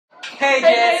Hey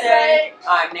JSA!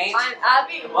 I'm Nate. I'm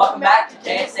Abbie. And welcome back to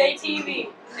JSA TV.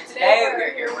 And today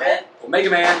we're here with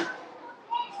Omegaman.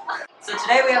 So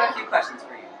today we have a few questions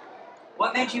for you.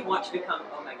 What made you want to become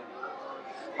Omegaman?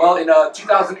 Well, in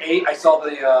 2008, I saw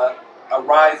the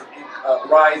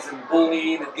rise in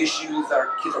bullying and issues that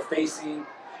our kids are facing,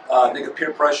 negative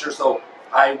peer pressure. So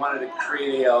I wanted to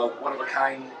create a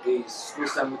one-of-a-kind, a school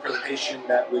assembly presentation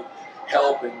that would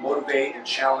help and motivate and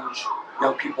challenge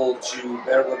young people to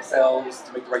better themselves,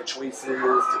 to make the right choices,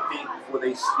 to think before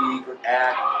they speak or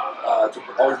act, to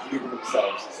always believe in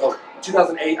themselves. So in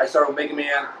 2008, I started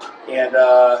Omegaman, and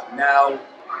now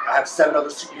I have 7 other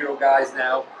superhero guys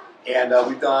now, and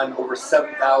we've done over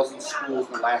 7,000 schools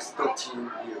in the last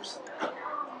 13 years.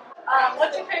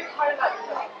 What's your favorite part about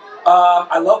your job?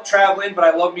 I love traveling, but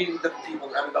I love meeting different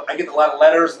people. I mean, I get a lot of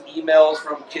letters and emails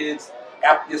from kids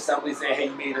after the assembly saying, hey,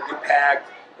 you made an impact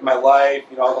in my life.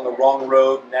 You know, I was on the wrong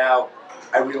road. Now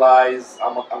I realize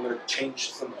I'm going to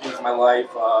change some things in my life,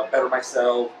 better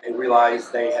myself, and realize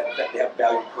they have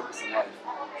value and purpose in life.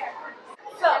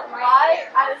 So why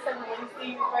at assembly do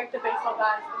you break the baseball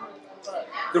bats and the book?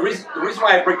 The reason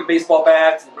why I break the baseball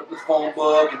bats and break the phone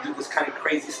book and do this kind of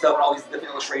crazy stuff and all these different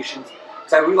illustrations,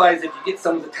 because I realize if you get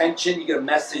someone's attention, you get a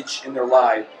message in their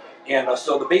life. And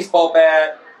so the baseball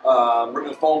bat,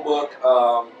 ripping the phone book,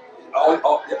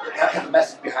 it has a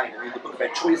message behind it. I mean, the book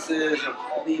about choices, you know,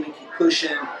 keep believing, keep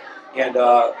pushing, and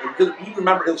because we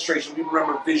remember illustration, we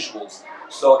remember visuals.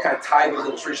 So I kind of tie those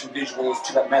illustration visuals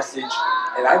to that message.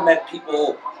 And I've met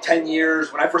people 10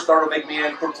 years, when I first started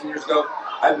Omegaman 13 years ago,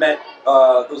 I've met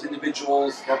those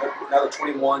individuals, now they're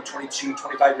 21, 22,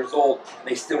 25 years old, and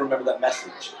they still remember that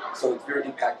message. So it's very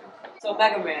impactful. So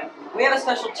Omegaman, we have a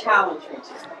special challenge for you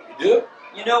today. You do?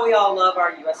 You know we all love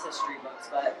our U.S. history books,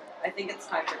 but I think it's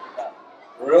time for it to go.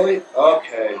 Really?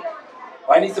 Okay.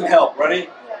 I need some help. Ready?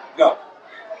 Go.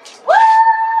 Woo!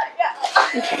 Yeah.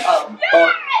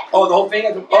 Oh, the whole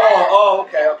thing? Oh,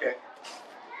 okay.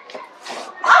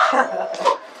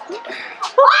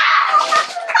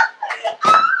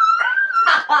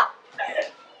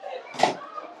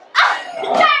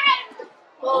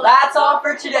 Well, that's all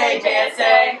for today,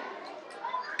 JSA.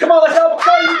 Come on, let's help.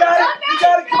 Come on, you got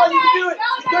it. Come on, you can do it.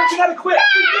 You got to quit.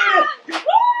 You did it.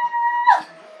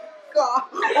 God.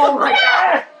 Oh my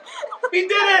God. We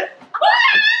did it.